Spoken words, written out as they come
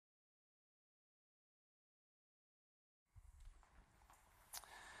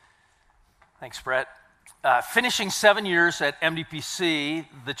Thanks, Brett. Finishing 7 years at MDPC,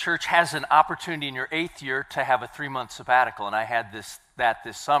 the church has an opportunity in your 8th year to have a 3-month sabbatical, and I had that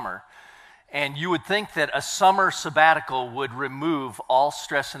this summer. And you would think that a summer sabbatical would remove all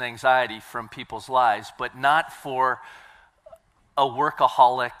stress and anxiety from people's lives, but not for a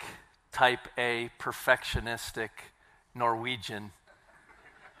workaholic, type A, perfectionistic Norwegian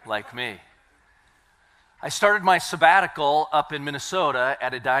like me. I started my sabbatical up in Minnesota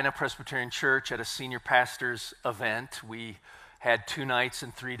at Edina Presbyterian Church at a senior pastor's event. We had 2 nights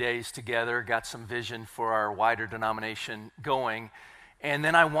and 3 days together, got some vision for our wider denomination going. And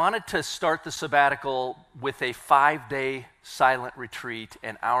then I wanted to start the sabbatical with a 5-day silent retreat,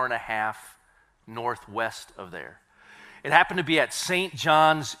 an hour and a half northwest of there. It happened to be at St.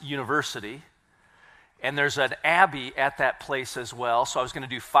 John's University, and there's an abbey at that place as well. So I was going to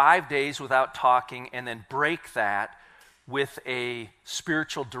do 5 days without talking and then break that with a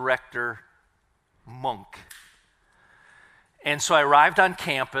spiritual director monk. And so I arrived on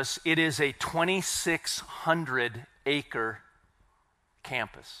campus. It is a 2,600-acre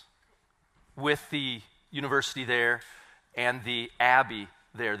campus with the university there and the abbey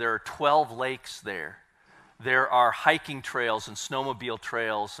there. There are 12 lakes there. There are hiking trails and snowmobile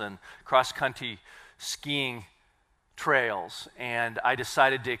trails and cross-country skiing trails. And I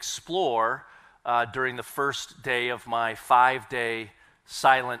decided to explore during the first day of my 5-day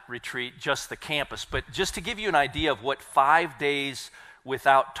silent retreat, just the campus. But just to give you an idea of what 5 days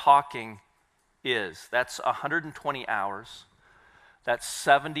without talking is, that's 120 hours. That's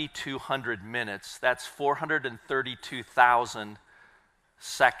 7,200 minutes. That's 432,000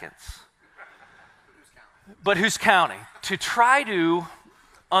 seconds. But who's counting? To try to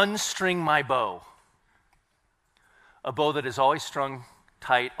unstring my bow, a bow that is always strung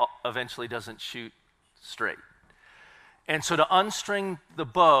tight, eventually doesn't shoot straight. And so to unstring the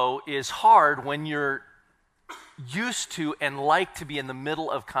bow is hard when you're used to and like to be in the middle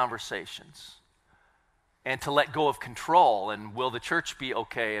of conversations. And to let go of control, and will the church be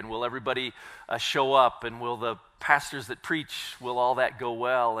okay, and will everybody show up, and will the pastors that preach, will all that go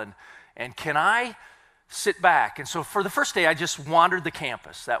well, and can I sit back? And so for the first day, I just wandered the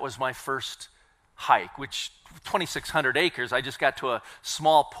campus. That was my first hike, which 2,600 acres, I just got to a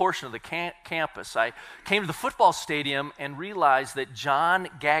small portion of the campus. I came to the football stadium and realized that John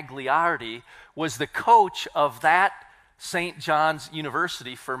Gagliardi was the coach of that St. John's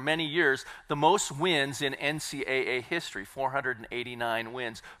University for many years, the most wins in NCAA history, 489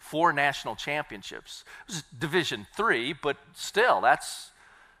 wins, 4 national championships. It was Division III, but still, that's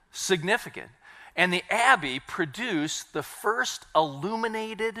significant. And the Abbey produced the first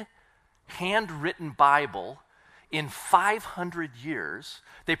illuminated, handwritten Bible in 500 years.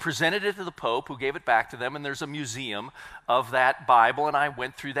 They presented it to the Pope, who gave it back to them, and there's a museum of that Bible, and I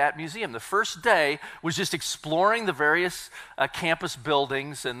went through that museum. The first day was just exploring the various campus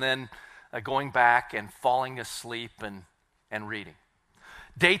buildings and then going back and falling asleep and reading.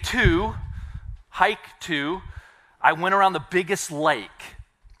 Day 2, hike 2, I went around the biggest lake.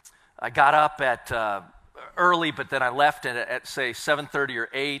 I got up at early, but then I left at say 7:30 or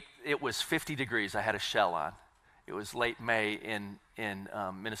 8. It was 50 degrees. I had a shell on. It was late May in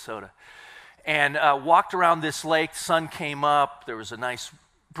Minnesota. And walked around this lake. Sun came up. There was a nice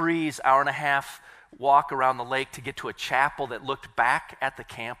breeze, hour and a half walk around the lake to get to a chapel that looked back at the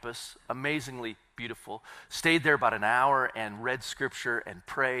campus. Amazingly beautiful. Stayed there about an hour and read scripture and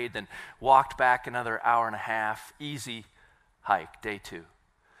prayed. Then walked back another hour and a half. Easy hike, day 2.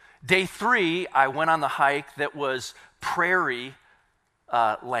 Day 3, I went on the hike that was prairie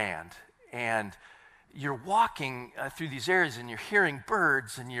land. And you're walking through these areas and you're hearing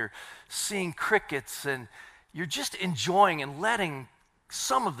birds and you're seeing crickets and you're just enjoying and letting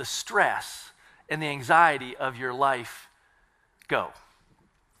some of the stress and the anxiety of your life go.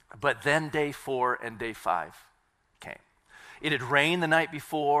 But then day 4 and day 5 came. It had rained the night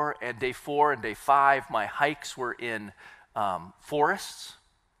before, and day 4 and day 5, my hikes were in forests,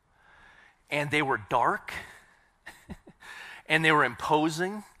 and they were dark and they were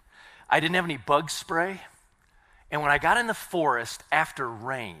imposing. I didn't have any bug spray. And when I got in the forest after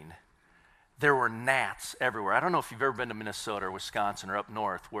rain, there were gnats everywhere. I don't know if you've ever been to Minnesota or Wisconsin or up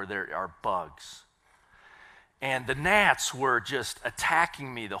north where there are bugs. And the gnats were just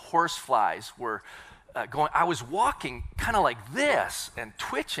attacking me. The horseflies were going. I was walking kind of like this and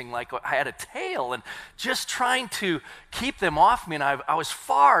twitching like I had a tail and just trying to keep them off me. And I was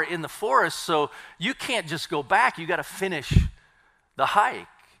far in the forest, so you can't just go back. You got to finish the hike.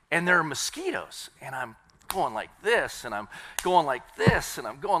 And there are mosquitoes, and I'm going like this, and I'm going like this, and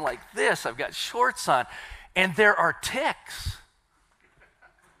I'm going like this. I've got shorts on, and there are ticks.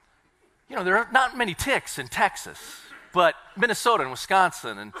 there are not many ticks in Texas, but Minnesota and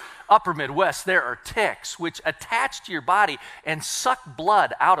Wisconsin and upper Midwest, there are ticks which attach to your body and suck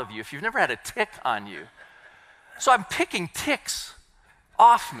blood out of you if you've never had a tick on you. So I'm picking ticks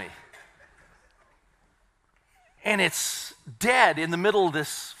off me. And it's dead in the middle of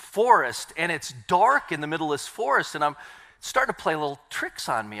this forest, and it's dark in the middle of this forest, and I'm starting to play little tricks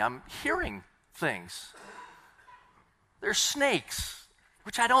on me. I'm hearing things. There's snakes,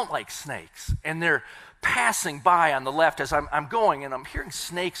 which I don't like snakes, and they're passing by on the left as I'm going, and I'm hearing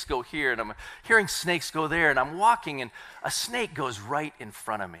snakes go here, and I'm hearing snakes go there, and I'm walking, and a snake goes right in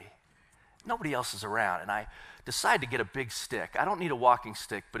front of me. Nobody else is around, and I decide to get a big stick. I don't need a walking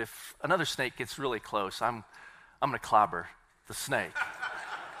stick, but if another snake gets really close, I'm going to clobber the snake.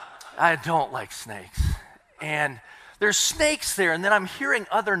 I don't like snakes. And there's snakes there, and then I'm hearing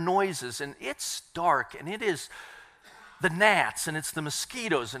other noises, and it's dark, and it is the gnats, and it's the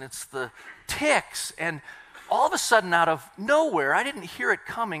mosquitoes, and it's the ticks, and all of a sudden, out of nowhere, I didn't hear it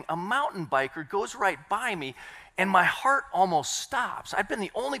coming, a mountain biker goes right by me, and my heart almost stops. I've been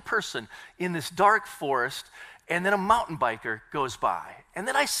the only person in this dark forest, and then a mountain biker goes by. And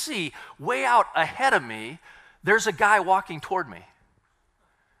then I see, way out ahead of me, there's a guy walking toward me.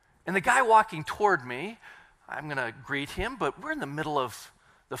 And the guy walking toward me, I'm going to greet him, but we're in the middle of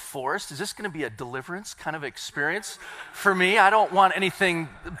the forest. Is this going to be a deliverance kind of experience for me? I don't want anything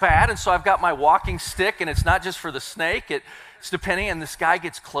bad, and so I've got my walking stick, and it's not just for the snake. It's depending, and this guy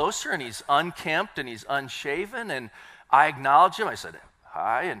gets closer, and he's unkempt, and he's unshaven, and I acknowledge him. I said,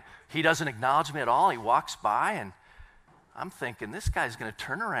 hi, and he doesn't acknowledge me at all. He walks by, and I'm thinking, this guy's going to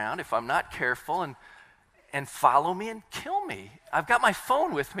turn around if I'm not careful and follow me and kill me. I've got my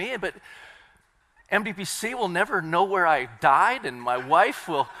phone with me, but MDPC will never know where I died, and my wife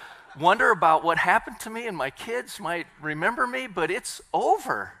will wonder about what happened to me, and my kids might remember me, but it's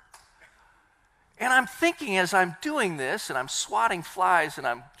over. And I'm thinking as I'm doing this, and I'm swatting flies, and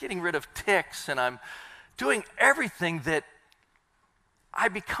I'm getting rid of ticks, and I'm doing everything, that I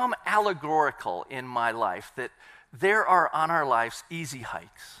become allegorical in my life, that there are on our lives easy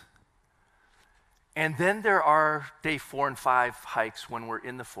hikes. And then there are day 4 and 5 hikes when we're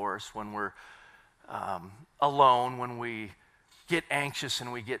in the forest, when we're alone, when we get anxious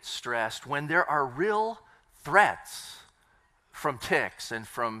and we get stressed, when there are real threats from ticks and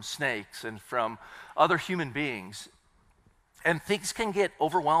from snakes and from other human beings, and things can get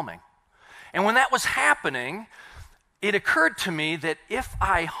overwhelming. And when that was happening, it occurred to me that if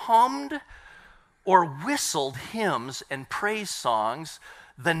I hummed or whistled hymns and praise songs,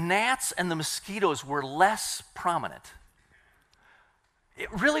 the gnats and the mosquitoes were less prominent. It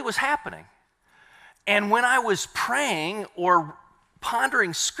really was happening. And when I was praying or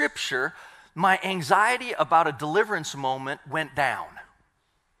pondering scripture, my anxiety about a deliverance moment went down.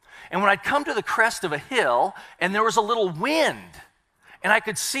 And when I'd come to the crest of a hill and there was a little wind and I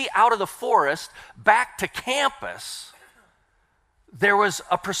could see out of the forest back to campus, there was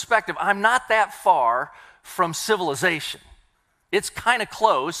a perspective. I'm not that far from civilization. It's kind of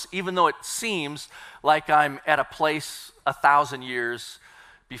close, even though it seems like I'm at a place 1,000 years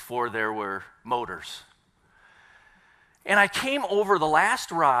before there were motors. And I came over the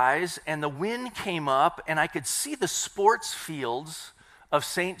last rise, and the wind came up, and I could see the sports fields of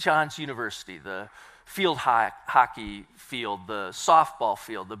St. John's University, the field hockey field, the softball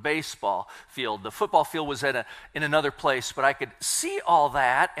field, the baseball field. The football field was in another place, but I could see all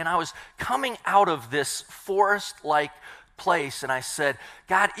that, and I was coming out of this forest-like place, and I said,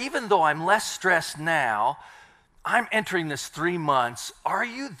 God, even though I'm less stressed now, I'm entering this 3 months. Are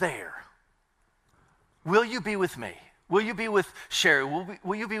you there? Will you be with me? Will you be with Sherry?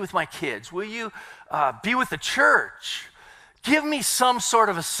 Will you be with my kids? Will you be with the church? Give me some sort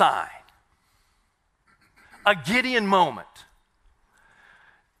of a sign, a Gideon moment.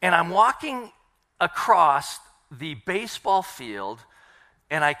 And I'm walking across the baseball field,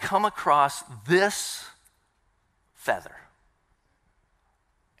 and I come across this feather.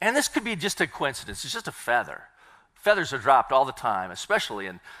 And this could be just a coincidence. It's just a feather. Feathers are dropped all the time, especially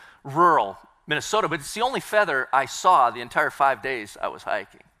in rural Minnesota, but it's the only feather I saw the entire 5 days I was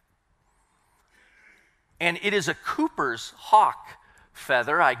hiking. And it is a Cooper's hawk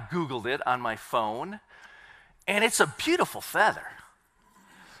feather. I Googled it on my phone, and it's a beautiful feather.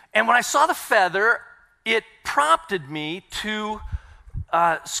 And when I saw the feather, it prompted me to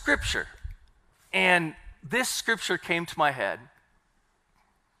scripture. And this scripture came to my head.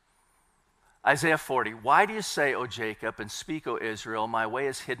 Isaiah 40, why do you say, O Jacob, and speak, O Israel, my way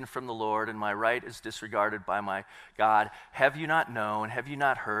is hidden from the Lord, and my right is disregarded by my God? Have you not known? Have you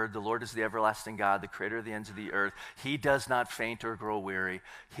not heard? The Lord is the everlasting God, the creator of the ends of the earth. He does not faint or grow weary.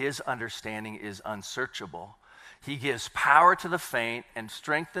 His understanding is unsearchable. He gives power to the faint and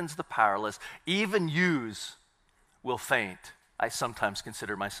strengthens the powerless. Even youths will faint. I sometimes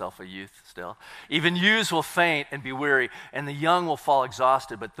consider myself a youth still. Even youths will faint and be weary, and the young will fall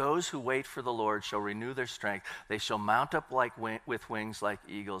exhausted. But those who wait for the Lord shall renew their strength. They shall mount up with wings like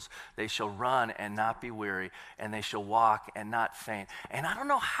eagles. They shall run and not be weary, and they shall walk and not faint. And I don't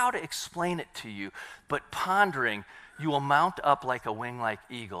know how to explain it to you, but pondering, you will mount up like a wing like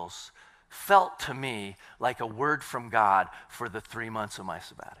eagles, felt to me like a word from God for the 3 months of my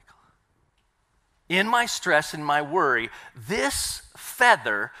sabbatical. In my stress and my worry, this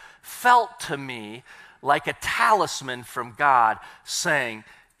feather felt to me like a talisman from God saying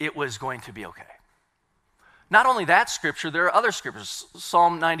it was going to be okay. Not only that scripture, there are other scriptures.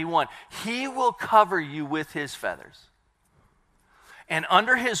 Psalm 91, he will cover you with his feathers, and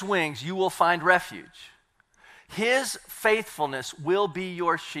under his wings you will find refuge. His faithfulness will be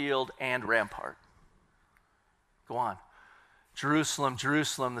your shield and rampart. Go on. Jerusalem,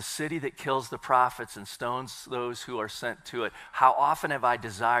 Jerusalem, the city that kills the prophets and stones those who are sent to it. How often have I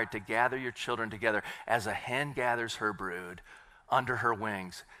desired to gather your children together as a hen gathers her brood under her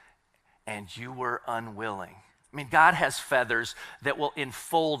wings, and you were unwilling. I mean, God has feathers that will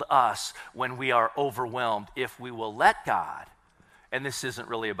enfold us when we are overwhelmed if we will let God. And this isn't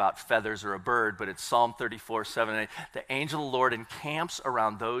really about feathers or a bird, but it's Psalm 34, 7 and 8. The angel of the Lord encamps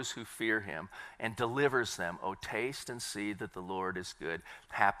around those who fear him and delivers them. Oh, taste and see that the Lord is good.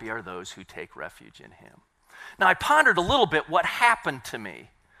 Happy are those who take refuge in him. Now, I pondered a little bit what happened to me.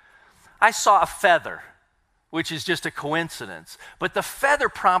 I saw a feather, which is just a coincidence. But the feather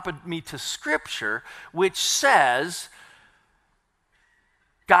prompted me to Scripture, which says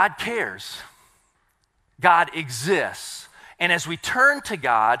God cares. God exists. And as we turn to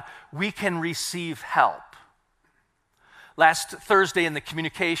God, we can receive help. Last Thursday in the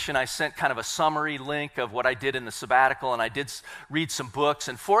communication, I sent kind of a summary link of what I did in the sabbatical, and I did read some books.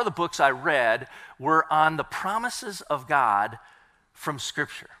 And 4 of the books I read were on the promises of God from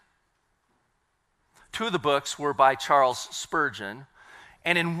Scripture. 2 of the books were by Charles Spurgeon.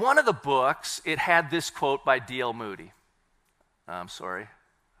 And in one of the books, it had this quote by D.L. Moody. I'm sorry,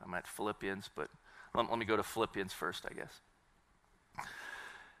 I'm at Philippians, but let me go to Philippians first, I guess.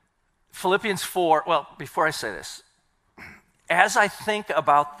 Philippians 4, well, before I say this, as I think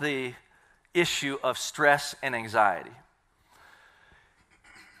about the issue of stress and anxiety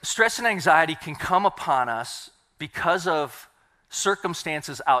can come upon us because of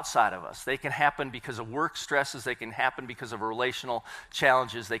circumstances outside of us. They can happen because of work stresses, they can happen because of relational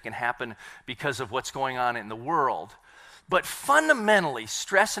challenges, they can happen because of what's going on in the world. But fundamentally,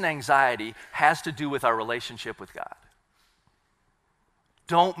 stress and anxiety has to do with our relationship with God.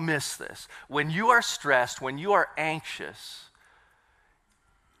 Don't miss this. When you are stressed, when you are anxious,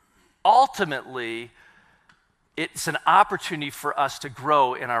 ultimately, it's an opportunity for us to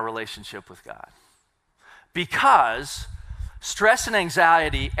grow in our relationship with God. Because stress and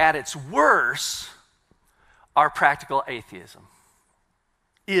anxiety at its worst are practical atheism,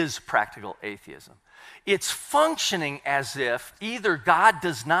 is practical atheism. It's functioning as if either God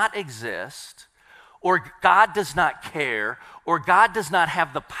does not exist, or God does not care, or God does not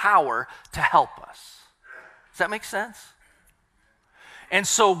have the power to help us. Does that make sense? And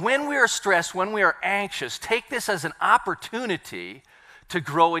so when we are stressed, when we are anxious, take this as an opportunity to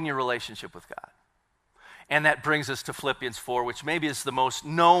grow in your relationship with God. And that brings us to Philippians 4, which maybe is the most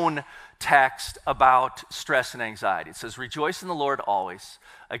known text about stress and anxiety. It says, rejoice in the Lord always.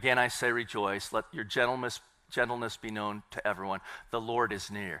 Again, I say rejoice. Let your gentleness be known to everyone. The Lord is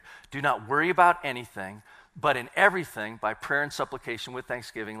near. Do not worry about anything, but in everything, by prayer and supplication with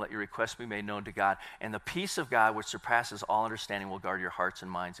thanksgiving, let your requests be made known to God. And the peace of God, which surpasses all understanding, will guard your hearts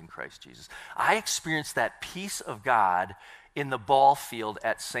and minds in Christ Jesus. I experienced that peace of God in the ball field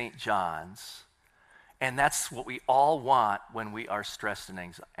at St. John's. And that's what we all want when we are stressed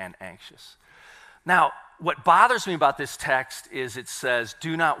and anxious. Now, what bothers me about this text is it says,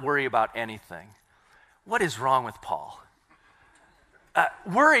 do not worry about anything. What is wrong with Paul?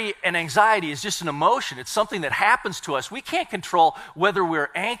 Worry and anxiety is just an emotion. It's something that happens to us. We can't control whether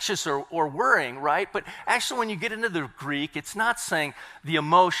we're anxious or worrying, right? But actually, when you get into the Greek, it's not saying the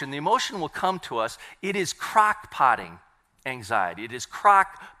emotion. The emotion will come to us. It is crock-potting anxiety. It is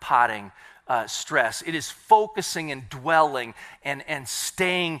crock-potting stress. It is focusing and dwelling and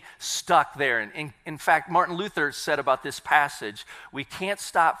staying stuck there. And in fact, Martin Luther said about this passage, we can't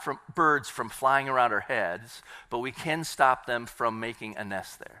stop birds from flying around our heads, but we can stop them from making a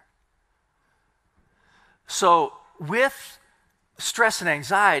nest there. So with stress and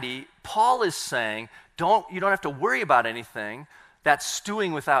anxiety, Paul is saying, you don't have to worry about anything. That's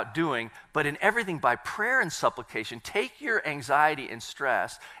stewing without doing, but in everything by prayer and supplication, take your anxiety and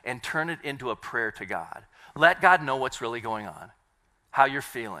stress and turn it into a prayer to God. Let God know what's really going on, how you're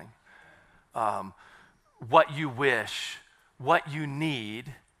feeling, what you wish, what you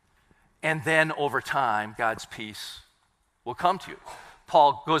need, and then over time, God's peace will come to you.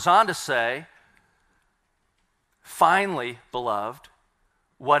 Paul goes on to say, finally, beloved,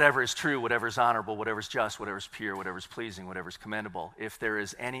 whatever is true, whatever is honorable, whatever is just, whatever is pure, whatever is pleasing, whatever is commendable, if there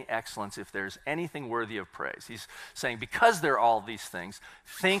is any excellence, if there's anything worthy of praise. He's saying, because there are all these things,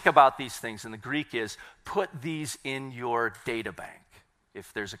 think about these things. And the Greek is, put these in your data bank.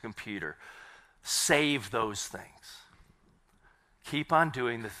 If there's a computer, save those things. Keep on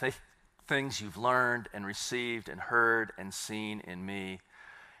doing the things you've learned and received and heard and seen in me,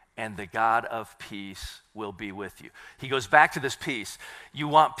 and the God of peace will be with you. He goes back to this peace. You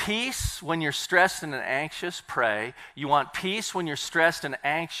want peace when you're stressed and anxious? Pray. You want peace when you're stressed and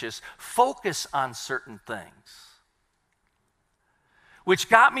anxious? Focus on certain things. Which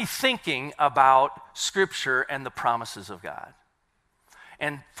got me thinking about Scripture and the promises of God.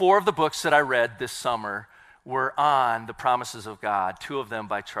 And 4 of the books that I read this summer were on the promises of God, 2 of them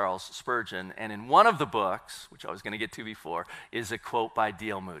by Charles Spurgeon. And in one of the books, which I was going to get to before, is a quote by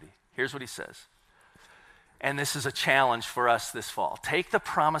D.L. Moody. Here's what he says. And this is a challenge for us this fall. Take the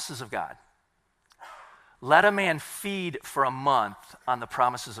promises of God. Let a man feed for a month on the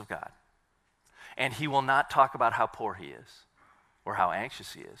promises of God, and he will not talk about how poor he is, or how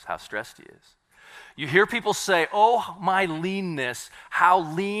anxious he is, how stressed he is. You hear people say, oh, my leanness, how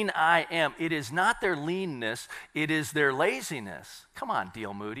lean I am. It is not their leanness, it is their laziness. Come on,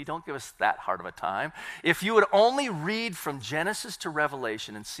 D.L. Moody, don't give us that hard of a time. If you would only read from Genesis to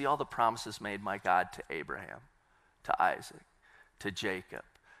Revelation and see all the promises made by God to Abraham, to Isaac, to Jacob,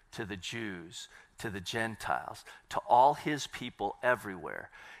 to the Jews, to the Gentiles, to all his people everywhere.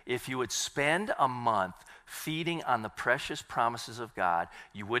 If you would spend a month feeding on the precious promises of God,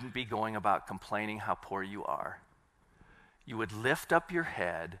 you wouldn't be going about complaining how poor you are. You would lift up your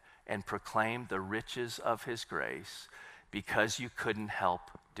head and proclaim the riches of his grace because you couldn't help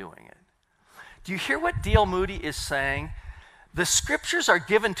doing it. Do you hear what D.L. Moody is saying? The Scriptures are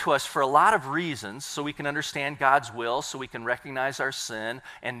given to us for a lot of reasons, so we can understand God's will, so we can recognize our sin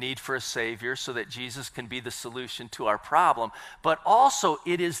and need for a Savior, so that Jesus can be the solution to our problem. But also,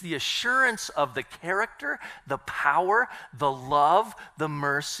 it is the assurance of the character, the power, the love, the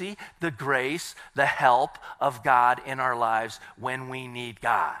mercy, the grace, the help of God in our lives when we need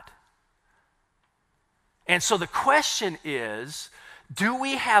God. And so the question is, do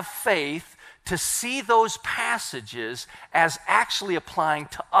we have faith to see those passages as actually applying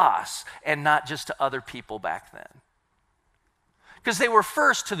to us and not just to other people back then? Because they were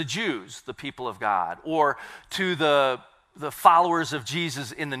first to the Jews, the people of God, or to the followers of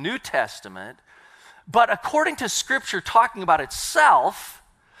Jesus in the New Testament. But according to Scripture talking about itself,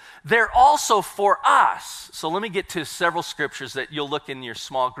 they're also for us. So let me get to several scriptures that you'll look in your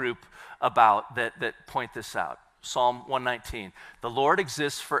small group about that point this out. Psalm 119, the Lord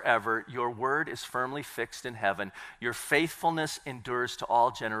exists forever. Your word is firmly fixed in heaven. Your faithfulness endures to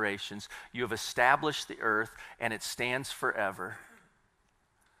all generations. You have established the earth, and it stands forever.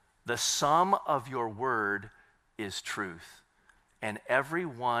 The sum of your word is truth, and every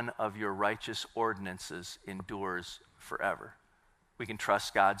one of your righteous ordinances endures forever. We can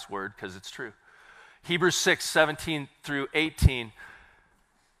trust God's word because it's true. Hebrews 6, 17 through 18,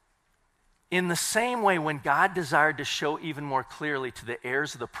 in the same way, when God desired to show even more clearly to the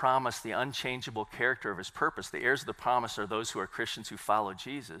heirs of the promise the unchangeable character of his purpose, the heirs of the promise are those who are Christians who follow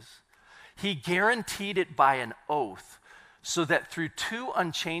Jesus, he guaranteed it by an oath, so that through 2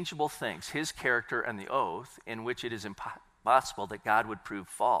 unchangeable things, his character and the oath, in which it is impossible that God would prove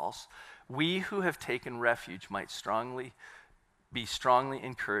false, we who have taken refuge might be strongly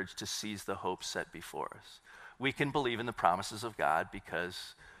encouraged to seize the hope set before us. We can believe in the promises of God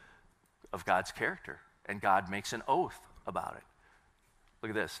because of God's character, and God makes an oath about it. Look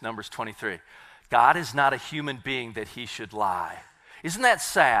at this, Numbers 23. God is not a human being that he should lie. Isn't that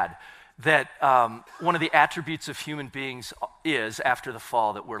sad that one of the attributes of human beings is, after the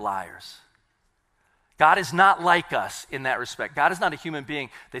fall, that we're liars? God is not like us in that respect. God is not a human being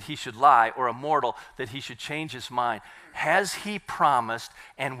that he should lie, or a mortal that he should change his mind. Has he promised,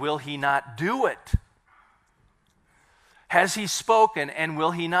 and will he not do it? Has he spoken, and will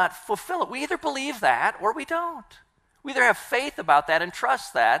he not fulfill it? We either believe that or we don't. We either have faith about that and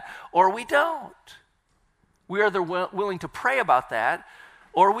trust that, or we don't. We are either willing to pray about that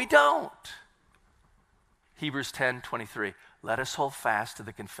or we don't. Hebrews 10:23. Let us hold fast to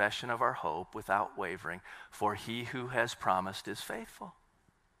the confession of our hope without wavering, for he who has promised is faithful.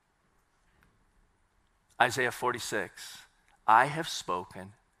 Isaiah 46. I have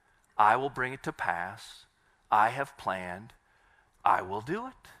spoken, I will bring it to pass. I have planned, I will do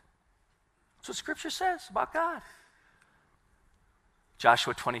it. That's what Scripture says about God.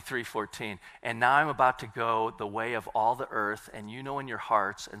 Joshua 23:14. And now I'm about to go the way of all the earth, and you know in your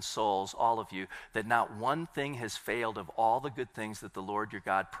hearts and souls, all of you, that not one thing has failed of all the good things that the Lord your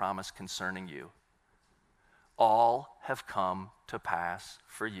God promised concerning you. All have come to pass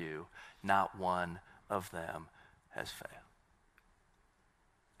for you. Not one of them has failed.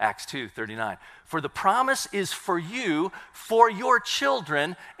 Acts 2:39. For the promise is for you, for your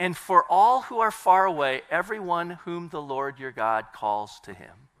children, and for all who are far away, everyone whom the Lord your God calls to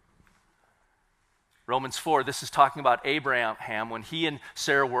him. Romans 4, this is talking about Abraham. When he and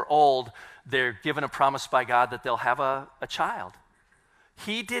Sarah were old, they're given a promise by God that they'll have a child.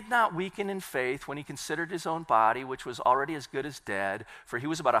 He did not weaken in faith when he considered his own body, which was already as good as dead, for he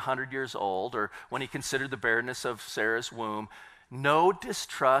was about 100 years old, or when he considered the barrenness of Sarah's womb. No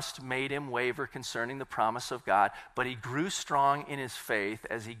distrust made him waver concerning the promise of God, but he grew strong in his faith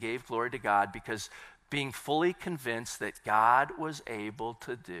as he gave glory to God, because being fully convinced that God was able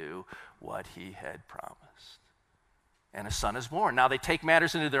to do what he had promised. And a son is born. Now they take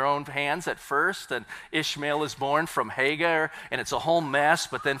matters into their own hands at first, and Ishmael is born from Hagar, and it's a whole mess,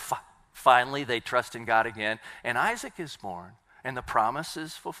 but then finally they trust in God again, and Isaac is born, and the promise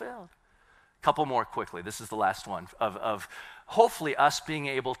is fulfilled. Couple more quickly. This is the last one of hopefully us being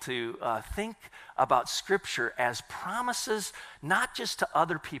able to think about Scripture as promises, not just to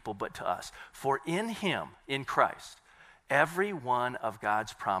other people, but to us. For in him, in Christ, every one of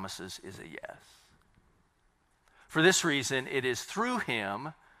God's promises is a yes. For this reason, it is through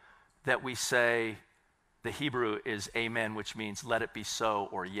him that we say, the Hebrew is amen, which means let it be so,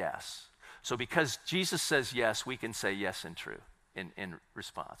 or yes. So because Jesus says yes, we can say yes and true in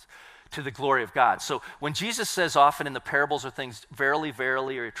response to the glory of God. So when Jesus says often in the parables or things, verily,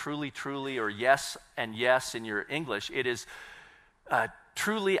 verily, or truly, truly, or yes and yes in your English, it is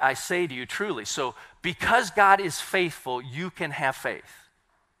truly, I say to you, truly. So because God is faithful, you can have faith.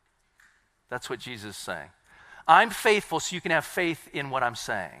 That's what Jesus is saying. I'm faithful so you can have faith in what I'm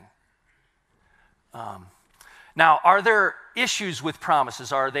saying. Now, are there issues with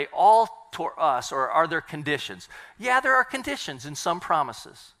promises? Are they all to us, or are there conditions? Yeah, there are conditions in some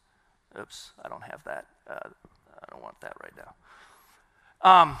promises. Oops, I don't have that. I don't want that right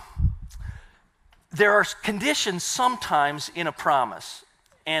now. There are conditions sometimes in a promise.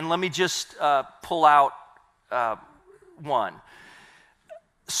 And let me just pull out one.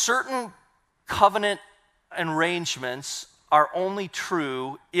 Certain covenant arrangements are only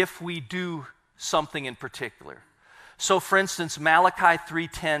true if we do something in particular. So, for instance, Malachi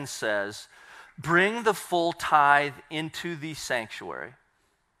 3:10 says, bring the full tithe into the sanctuary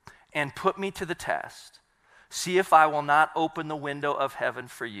and put me to the test. See if I will not open the window of heaven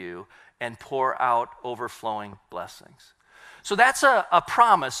for you and pour out overflowing blessings. So that's a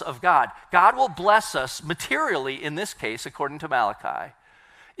promise of God. God will bless us materially, in this case, according to Malachi,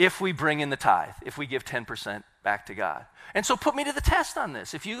 if we bring in the tithe, if we give 10% back to God. And so put me to the test on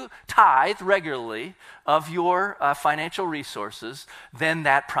this. If you tithe regularly of your financial resources, then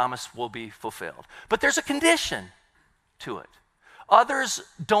that promise will be fulfilled. But there's a condition to it. Others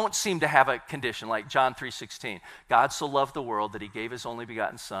don't seem to have a condition, like John 3:16. God so loved the world that he gave his only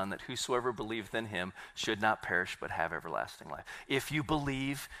begotten Son, that whosoever believeth in him should not perish but have everlasting life. If you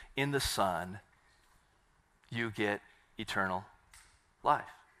believe in the Son, you get eternal life.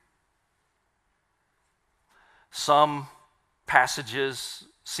 Some passages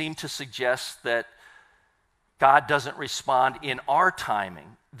seem to suggest that God doesn't respond in our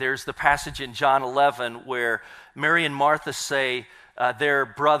timing. There's the passage in John 11 where Mary and Martha say their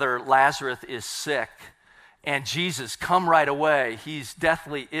brother Lazarus is sick, and Jesus, come right away, he's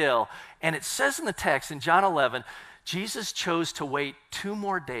deathly ill. And it says in the text in John 11, Jesus chose to wait 2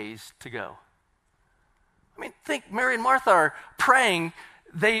 more days to go. I mean, think Mary and Martha are praying.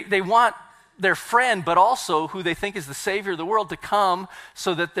 They want their friend, but also who they think is the Savior of the world, to come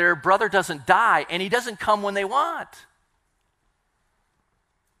so that their brother doesn't die, and he doesn't come when they want.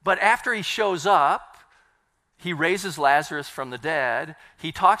 But after he shows up, He raises Lazarus from the dead.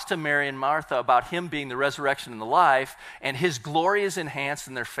 He talks to Mary and Martha about him being the resurrection and the life, and his glory is enhanced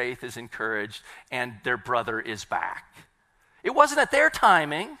and their faith is encouraged, and their brother is back. It wasn't at their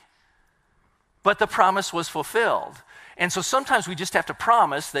timing, but the promise was fulfilled. And so sometimes we just have to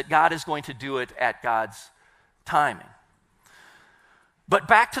promise that God is going to do it at God's timing. But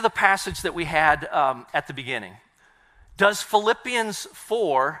back to the passage that we had at the beginning. Does Philippians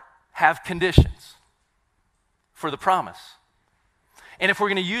 4 have conditions for the promise? And if we're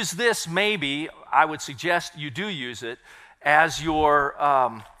going to use this, maybe I would suggest you do use it as your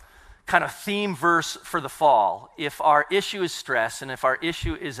kind of theme verse for the fall. If our issue is stress and if our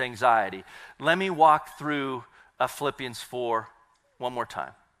issue is anxiety, let me walk through Philippians 4 one more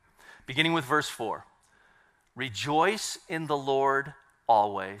time. Beginning with verse 4. Rejoice in the Lord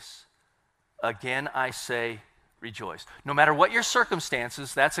always. Again, I say rejoice. No matter what your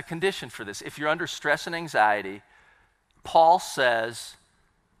circumstances, that's a condition for this. If you're under stress and anxiety, Paul says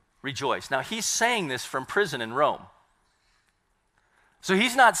rejoice. Now, he's saying this from prison in Rome. So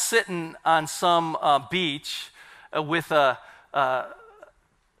he's not sitting on some beach with a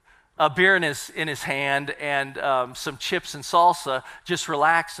beer in his hand and some chips and salsa, just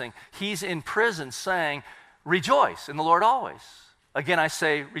relaxing. He's in prison saying, rejoice in the Lord always. Again, I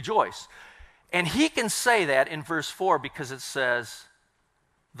say rejoice. And he can say that in verse 4 because it says,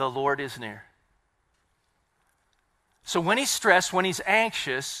 the Lord is near. So when he's stressed, when he's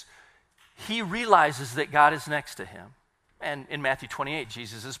anxious, he realizes that God is next to him. And in Matthew 28,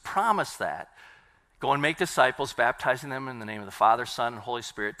 Jesus has promised that. Go and make disciples, baptizing them in the name of the Father, Son, and Holy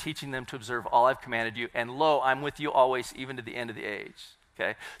Spirit, teaching them to observe all I've commanded you. And lo, I'm with you always, even to the end of the age.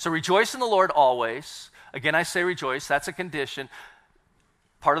 Okay? So rejoice in the Lord always. Again, I say rejoice. That's a condition.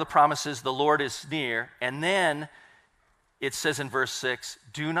 Part of the promise is the Lord is near. And then it says in verse 6,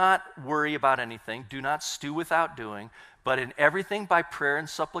 do not worry about anything. Do not stew without doing. But in everything by prayer and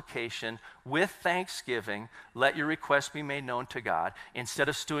supplication, with thanksgiving, let your requests be made known to God. Instead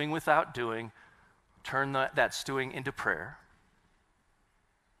of stewing without doing, turn that stewing into prayer.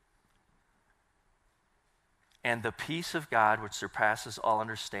 And the peace of God, which surpasses all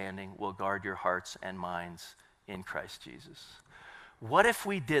understanding, will guard your hearts and minds in Christ Jesus. What if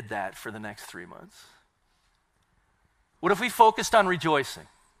we did that for the next 3 months? What if we focused on rejoicing?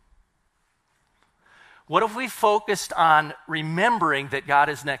 What if we focused on remembering that God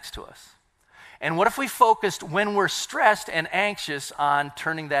is next to us? And what if we focused, when we're stressed and anxious, on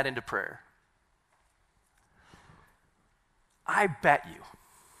turning that into prayer? I bet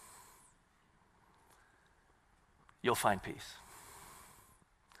you'll find peace.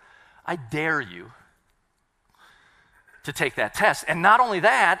 I dare you to take that test. And not only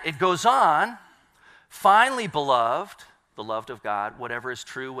that, it goes on, finally, beloved of God, whatever is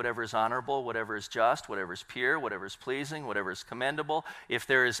true, whatever is honorable, whatever is just, whatever is pure, whatever is pleasing, whatever is commendable, if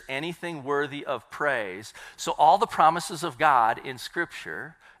there is anything worthy of praise. So all the promises of God in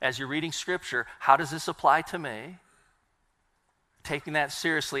Scripture, as you're reading Scripture, how does this apply to me? Taking that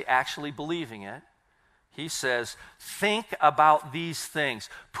seriously, actually believing it. He says, think about these things.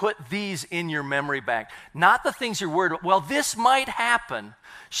 Put these in your memory bank. Not the things you're worried about. Well, this might happen.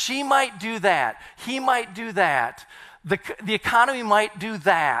 She might do that. He might do that. The economy might do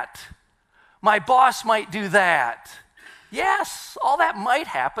that. My boss might do that. Yes, all that might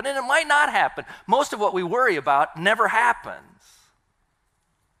happen, and it might not happen. Most of what we worry about never happens.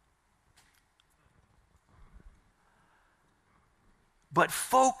 But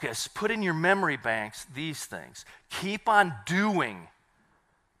focus, put in your memory banks these things. Keep on doing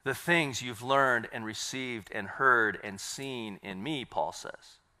the things you've learned and received and heard and seen in me, Paul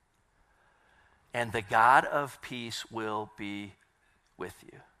says. And the God of peace will be with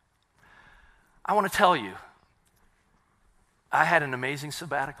you. I want to tell you, I had an amazing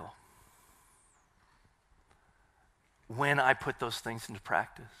sabbatical when I put those things into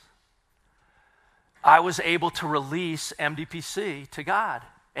practice. I was able to release MDPC to God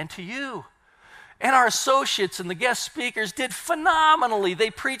and to you. And our associates and the guest speakers did phenomenally. They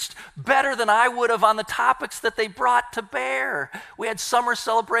preached better than I would have on the topics that they brought to bear. We had summer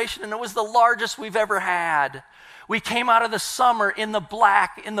celebration, and it was the largest we've ever had. We came out of the summer in the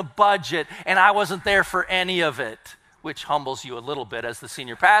black, in the budget, and I wasn't there for any of it, which humbles you a little bit as the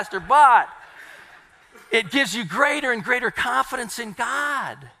senior pastor, but it gives you greater and greater confidence in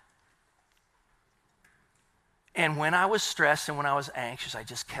God. And when I was stressed and when I was anxious, I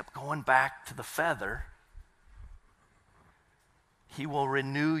just kept going back to the feather. He will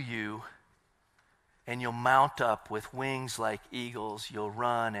renew you, and you'll mount up with wings like eagles. You'll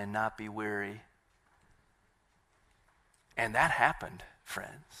run and not be weary. And that happened,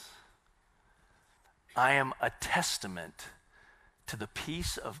 friends. I am a testament to the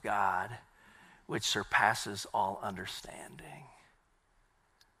peace of God which surpasses all understanding.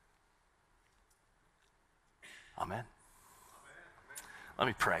 Amen. Let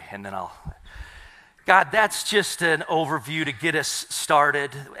me pray, and then God, that's just an overview to get us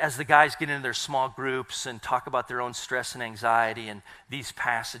started as the guys get into their small groups and talk about their own stress and anxiety and these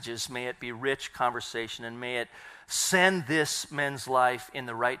passages. May it be rich conversation, and may it send this men's life in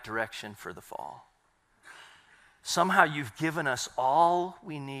the right direction for the fall. Somehow you've given us all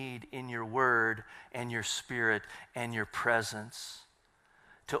we need in your word and your spirit and your presence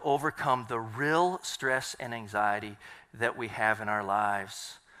to overcome the real stress and anxiety that we have in our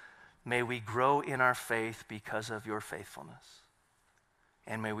lives. May we grow in our faith because of your faithfulness.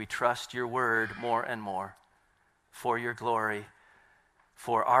 And may we trust your word more and more for your glory,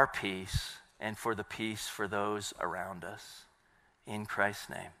 for our peace, and for the peace for those around us. In Christ's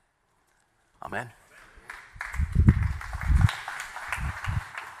name, amen.